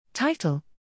Title: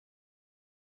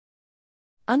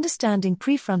 Understanding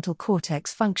prefrontal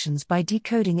cortex functions by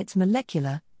decoding its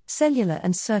molecular, cellular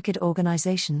and circuit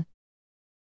organization.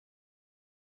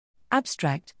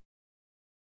 Abstract: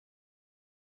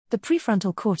 The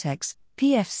prefrontal cortex,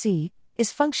 PFC,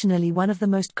 is functionally one of the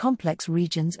most complex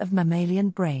regions of mammalian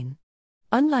brain.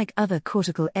 Unlike other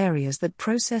cortical areas that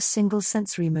process single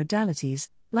sensory modalities,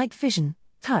 like vision,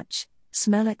 touch,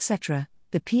 smell, etc.,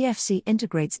 the PFC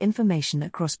integrates information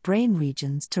across brain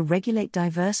regions to regulate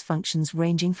diverse functions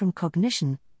ranging from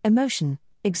cognition, emotion,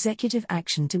 executive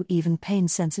action to even pain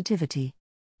sensitivity.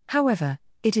 However,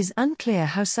 it is unclear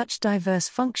how such diverse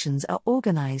functions are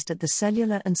organized at the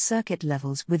cellular and circuit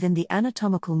levels within the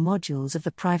anatomical modules of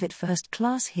the private first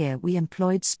class. Here we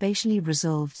employed spatially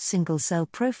resolved single-cell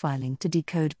profiling to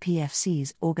decode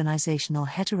PFC's organizational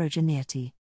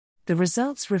heterogeneity. The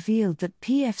results revealed that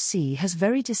PFC has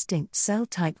very distinct cell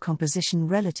type composition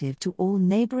relative to all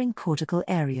neighboring cortical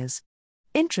areas.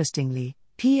 Interestingly,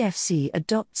 PFC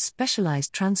adopts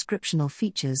specialized transcriptional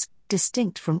features,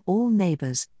 distinct from all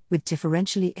neighbors, with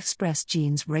differentially expressed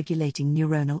genes regulating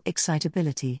neuronal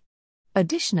excitability.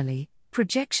 Additionally,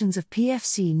 projections of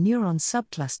PFC neuron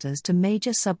subclusters to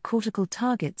major subcortical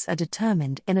targets are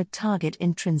determined in a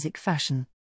target-intrinsic fashion.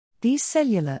 These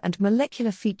cellular and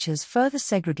molecular features further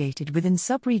segregated within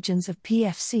subregions of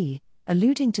PFC,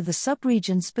 alluding to the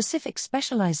subregion-specific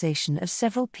specialization of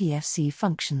several PFC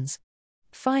functions.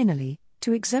 Finally,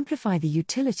 to exemplify the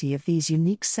utility of these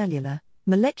unique cellular,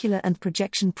 molecular and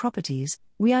projection properties,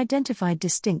 we identified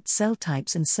distinct cell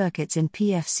types and circuits in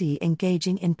PFC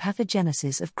engaging in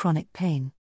pathogenesis of chronic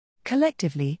pain.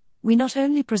 Collectively, we not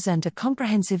only present a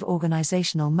comprehensive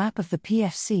organizational map of the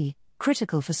PFC,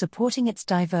 critical for supporting its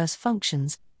diverse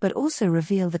functions, but also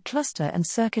reveal the cluster and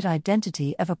circuit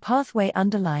identity of a pathway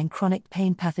underlying chronic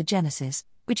pain pathogenesis,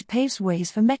 which paves ways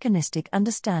for mechanistic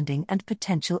understanding and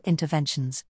potential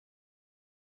interventions.